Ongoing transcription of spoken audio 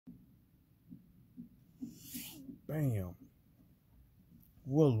Bam.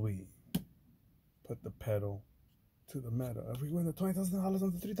 Will we put the pedal to the metal if we win the $20,000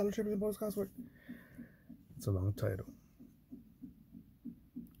 on the $3 trip in bonus crossword? It's a long title.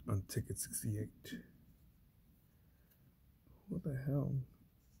 On ticket 68. What the hell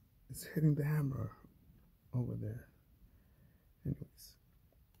is hitting the hammer over there? Anyways,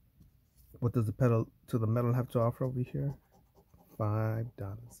 what does the pedal to the metal have to offer over here? $5.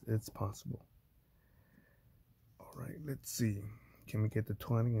 It's possible. All right, let's see. Can we get to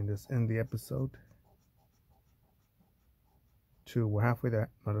 20 and just end the episode? 2. We're halfway there.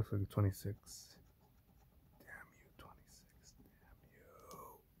 No, that's like 26. Damn you, 26. Damn you.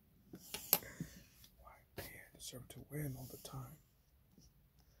 Why do I deserve to win all the time?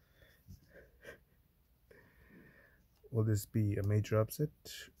 Will this be a major upset,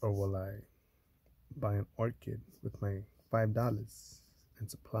 or will I buy an orchid with my $5 and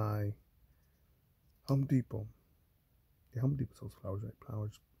supply Home Depot? Yeah, Home Depot sells flowers, right?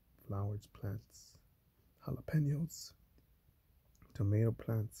 Flowers, plants, jalapenos, tomato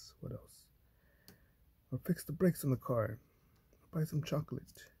plants. What else? Or fix the brakes on the car. Or buy some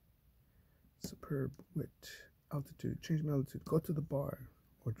chocolate. Superb wit. Altitude. Change my altitude. Go to the bar.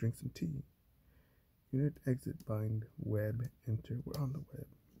 Or drink some tea. Unit, exit, bind, web, enter. We're on the web.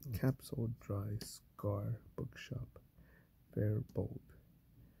 Capsule, dry, scar, bookshop, fair, bold.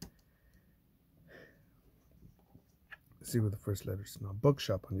 Let's see what the first letters now.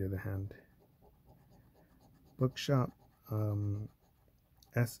 Bookshop, on the other hand. Bookshop,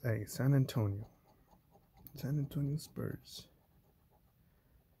 SA, San Antonio. San Antonio Spurs.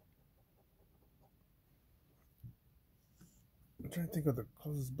 I'm trying to think of the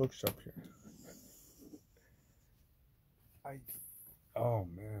closest bookshop here. Oh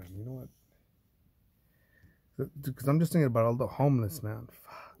man, you know what? Because I'm just thinking about all the homeless, man.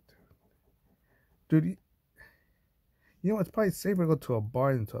 Fuck, dude. You know, it's probably safer to go to a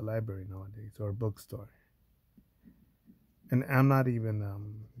bar than to a library nowadays, or a bookstore. And I'm not even,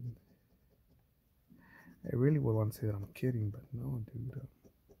 I really would want to say that I'm kidding, but no, dude.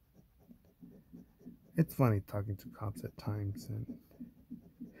 It's funny talking to cops at times,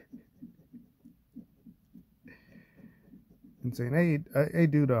 and saying, hey,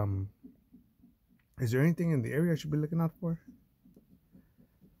 dude, is there anything in the area I should be looking out for?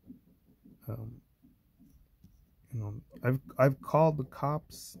 You know, I've called the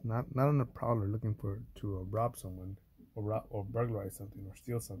cops, not on a prowler looking to rob someone, or burglarize something, or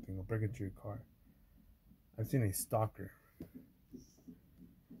steal something, or break into your car. I've seen a stalker.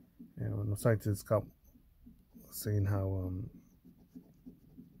 And on the site, this cop saying how,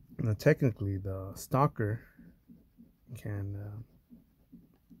 you know, technically the stalker can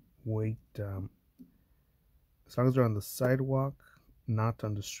wait as long as they're on the sidewalk, not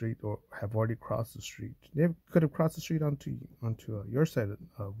on the street, or have already crossed the street. They could have crossed the street onto your side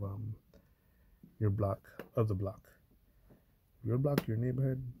of your block, your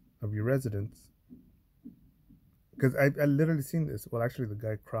neighborhood, of your residence. Because I literally seen this. Well, actually, the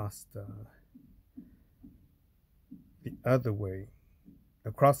guy crossed the other way,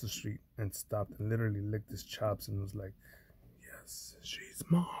 across the street, and stopped and literally licked his chops and was like, "Yes, she's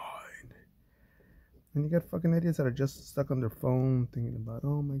mine." And you got fucking idiots that are just stuck on their phone thinking about,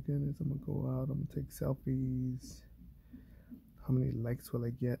 oh my goodness, I'm gonna go out, I'm gonna take selfies. How many likes will I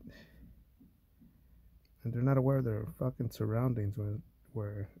get? And they're not aware of their fucking surroundings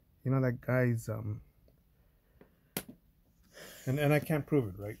where you know, that guy's and I can't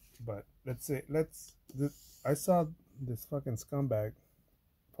prove it, right? But I saw this fucking scumbag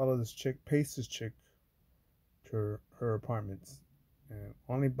follow this chick, pace this chick to her apartments, and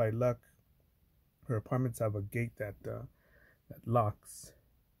only by luck, her apartments have a gate that locks.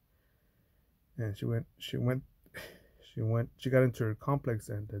 And she got into her complex,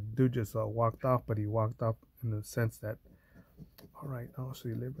 and the dude just walked off. But he walked off in the sense that, all right, oh, so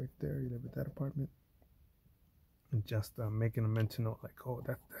you live right there, you live at that apartment, and just making a mental note like, oh,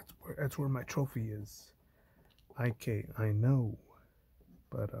 that's where my trophy is. I know,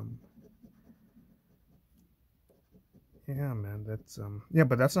 but yeah, man, that's yeah,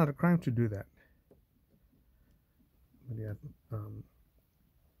 but that's not a crime to do that. But yeah,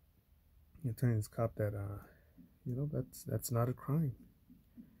 you're telling this cop that you know, that's not a crime.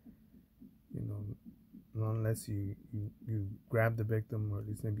 You know, unless you grab the victim, or at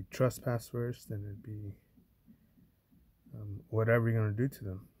least maybe trespass first, then it'd be whatever you're gonna do to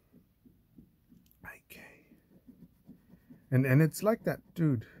them. Okay. And it's like that,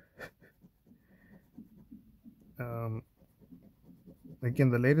 dude.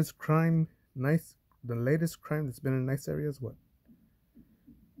 Again, the latest crime that's been in nice areas, what?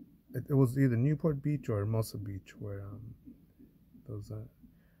 it was either Newport Beach or Hermosa Beach where those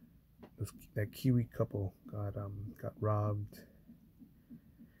that Kiwi couple got robbed.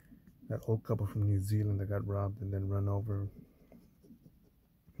 That old couple from New Zealand that got robbed and then run over.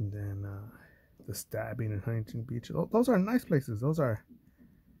 And then the stabbing in Huntington Beach. Those are nice places. Those are,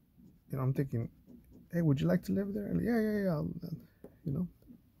 I'm thinking, hey, would you like to live there? Yeah. It'd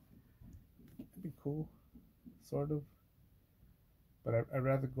be cool, sort of. But I'd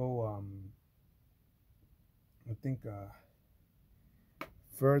rather go. I think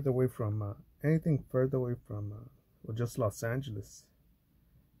further away from anything further away from well, just Los Angeles.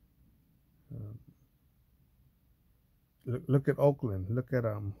 Look at Oakland. Look at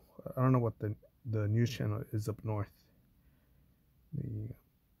I don't know what the news channel is up north.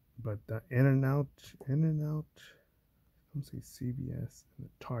 But In and Out. I don't say CBS and the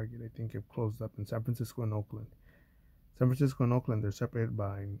Target. I think have closed up in San Francisco and Oakland. San Francisco and Oakland, they're separated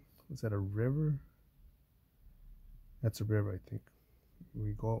by, is that a river? That's a river, I think.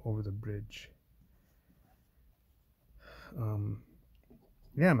 We go over the bridge.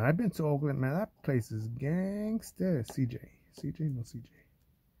 Yeah, man, I've been to Oakland, man. That place is gangster. CJ, no CJ.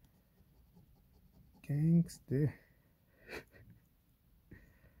 Gangster.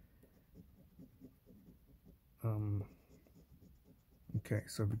 Okay,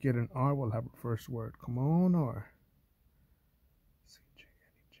 so if we get an R, we'll have a first word. Come on, R. CJ,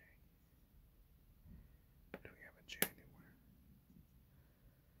 any J. Do we have a J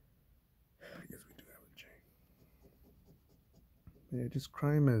anywhere? Yes, we do have a J. Yeah, just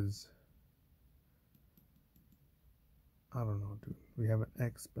crime is, I don't know, dude. We have an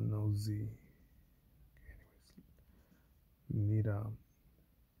X but no Z. Okay, anyways, we need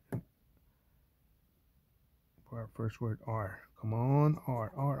for our first word, R. Come on,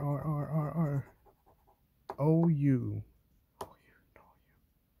 R. O-U.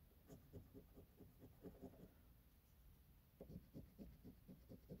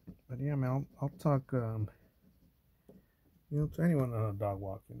 But yeah, man, I'll talk, to anyone on a dog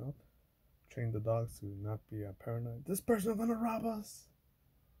walk, train the dogs to not be paranoid. This person's gonna rob us.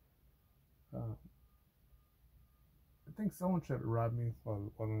 I think someone tried to rob me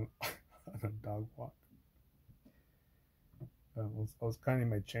while on a dog walk. I was counting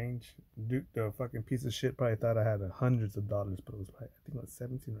my change. Dude, the fucking piece of shit probably thought I had hundreds of dollars, but it was probably, I think it was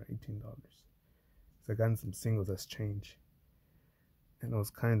 $17 or $18. So I got in some singles as change. And I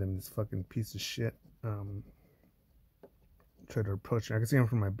was kind of this fucking piece of shit. Tried to approach me. I can see him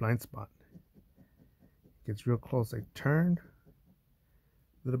from my blind spot. Gets real close. I turn.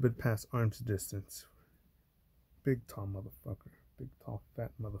 A little bit past arm's distance. Big, tall motherfucker. Big, tall,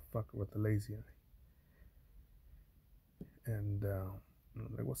 fat motherfucker with a lazy eye. And I'm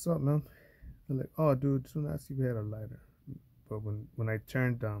like, what's up, man? They're like, oh, dude, just want to ask you if you had a lighter. But when I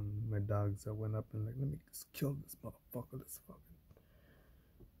turned my dogs, I went up and like, let me just kill this motherfucker. This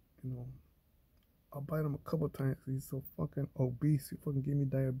fucking, I'll bite him a couple times. He's so fucking obese. He fucking gave me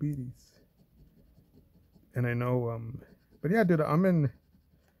diabetes. And I know, but yeah, dude, I'm in.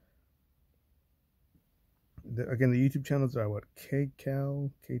 Again, the YouTube channels are what?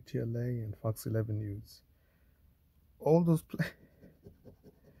 KCal, KTLA, and Fox 11 News. All those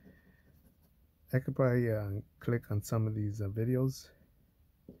I could probably click on some of these videos,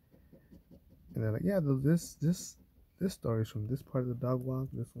 and they're like, yeah, this story is from this part of the dog walk.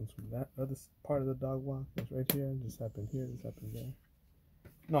 This one's from that other part of the dog walk. It's right here. This happened here. This happened there.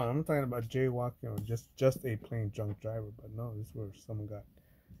 No, I'm not talking about jaywalking or just a plain drunk driver. But no, this is where someone got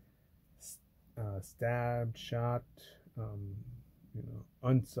stabbed, shot,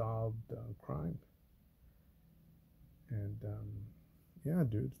 unsolved crime. And yeah,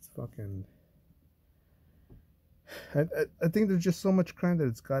 dude, it's fucking. I think there's just so much crime that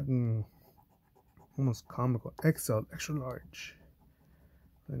it's gotten almost comical. XL, extra large.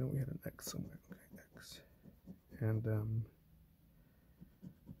 I know we had an X somewhere. Okay, X. And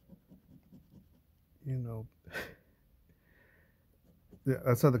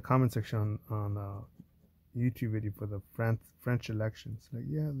I saw the comment section on YouTube video for the French elections. Like,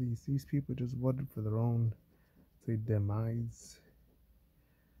 yeah, these people just voted for their own, say, demise.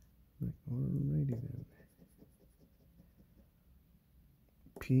 Like, alrighty then.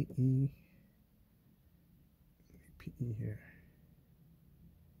 PE here.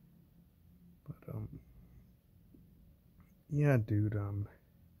 But yeah, dude, alright,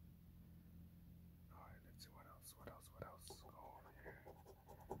 let's see what else. Go over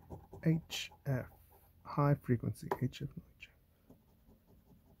here. HF, high frequency, HF, no HF.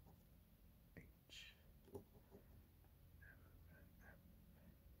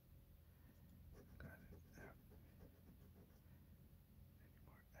 Got it, F. Any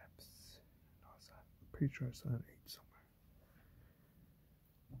more F's? pretty sure I saw an H somewhere.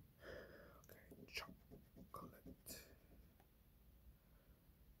 Okay, chocolate.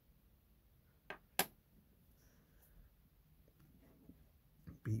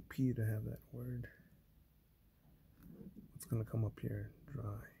 BP to have that word. What's gonna come up here? Dry.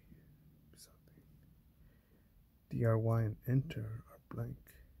 Something. DRY and enter are blank.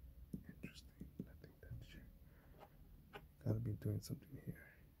 Interesting. I think that's gotta be doing something here.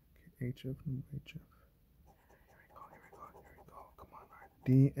 Okay, HF, no HF. Here we go. Come on, right. D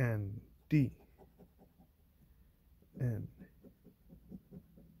N D N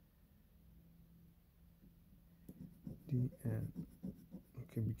D N.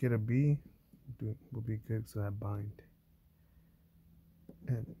 Okay, we get a B. Will be good, so that bind.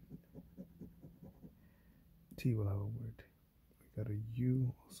 N T will have a word. We got a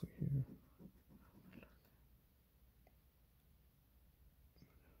U also here.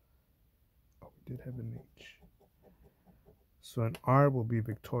 Oh, we did have an H. So an R will be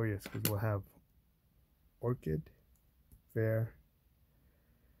victorious because we'll have orchid, fair,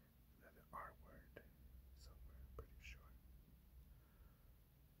 and an R word somewhere, pretty sure.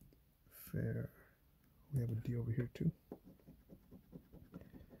 Fair. We have a D over here too.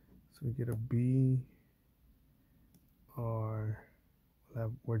 So we get a B, R. We'll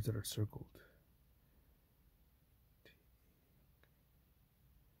have words that are circled.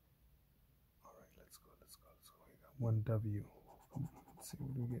 All right, let's go. We got one W. Let's see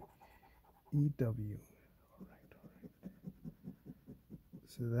what we get. EW. All right.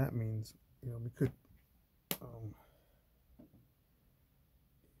 So that means, we could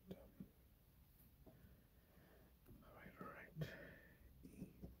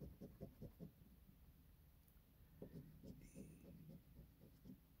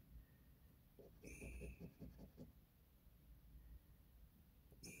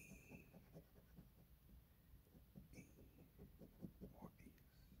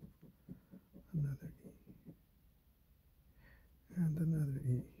another E. And another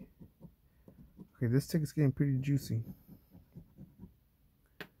E. Okay, this ticket's getting pretty juicy.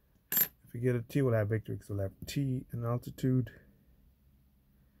 If we get a T, we'll have victory, because we'll have T and altitude.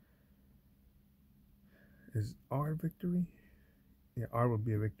 Is R victory? Yeah, R will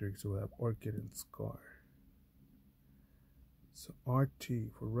be a victory, so we'll have orchid and scar. So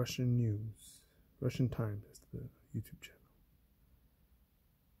RT for Russian news. Russian Times is the YouTube channel.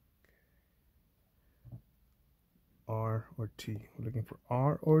 R or T. We're looking for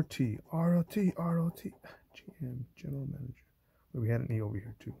R or T. R-O-T, R-O-T. GM, General Manager. Well, we had an E over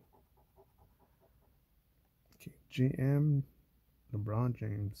here too. Okay, GM, LeBron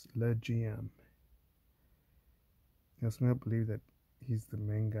James, led GM. You know, some people believe that he's the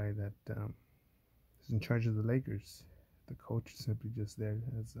main guy that is in charge of the Lakers. The coach is simply just there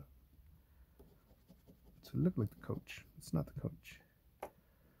as to look like the coach. It's not the coach.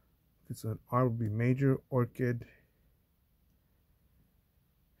 Okay, so an R would be major, orchid,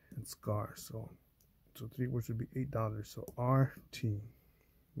 and scar. So three words would be $8. So RT.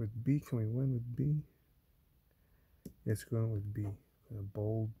 With B, can we win with B? Yes, going with B.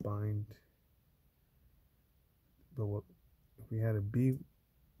 Bold, bind. But if we had a B,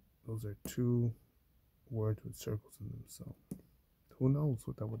 those are two words with circles in them. So who knows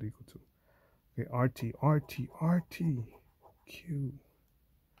what that would equal to? Okay, RT, RT, RT, Q.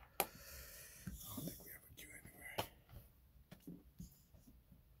 I don't think we have a Q anywhere. I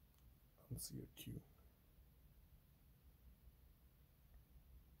don't see a Q.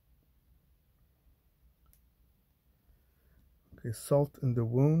 Okay, salt in the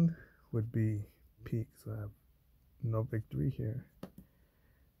wound would be P, so I have no victory here.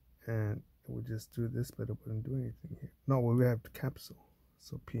 And it would just do this, but it wouldn't do anything here. No, well, we have the capsule,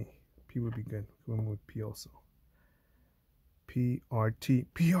 so P. P would be good. We can with P also. PRT,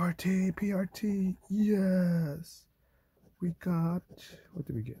 PRT, PRT. Yes, we got. What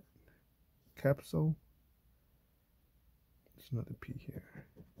did we get? Capsule. There's another P here.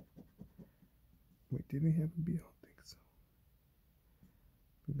 Wait, did we have a B? I don't think so.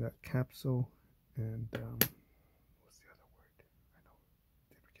 We got capsule and what's the other word? I know.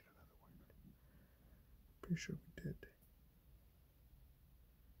 Did we get another word? Pretty sure we did.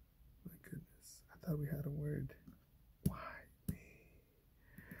 My goodness, I thought we had a word. Why me?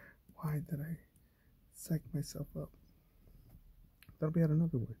 Why did I psych myself up? I thought we had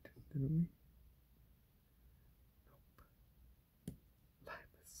another word, didn't we? Nope.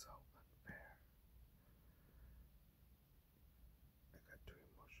 Life is so unfair. I got too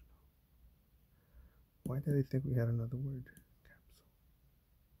emotional. Why did I think we had another word? Capsule.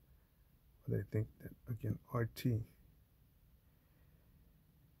 Or did I think that, again, RT?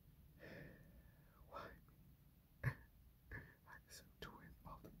 Why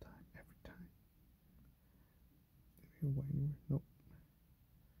hear Y anywhere? Nope.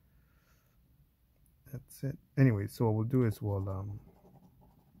 That's it. Anyway, so what we'll do is we'll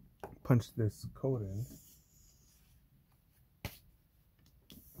punch this code in.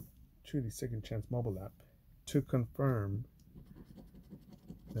 Truly Second Chance mobile app to confirm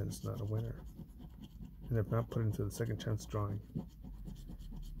that it's not a winner. And if not, put it into the second chance drawing.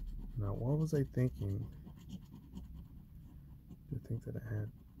 Now, what was I thinking? I think that I had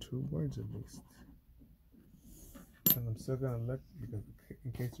 2 words at least. And I'm still gonna look because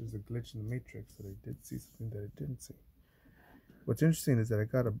in case there's a glitch in the matrix that I did see something that I didn't see. What's interesting is that I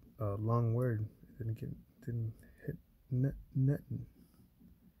got a long word. It didn't hit nothing.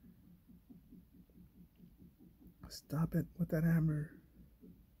 Stop it with that hammer.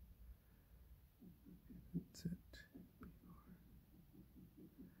 That's it.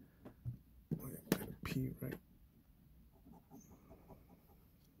 Oh yeah, got a P right.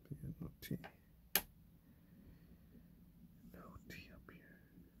 No T. No T up here.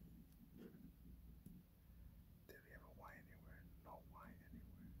 Did we have a Y anywhere? No Y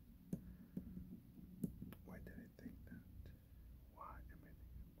anywhere. Why did I think that? Why am I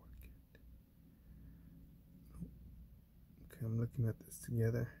thinking orchid? Nope. Okay, I'm looking at this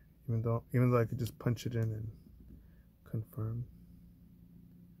together. Even though I could just punch it in and confirm.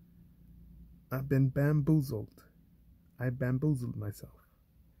 I've been bamboozled. I bamboozled myself.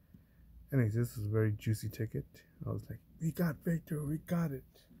 Anyways, this is a very juicy ticket. I was like, we got Victor, we got it.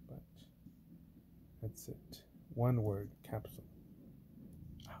 But that's it. 1 word, capsule.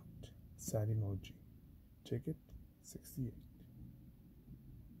 Out. Sad emoji. Ticket 68.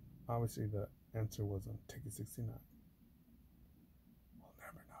 Obviously the answer was on ticket 69.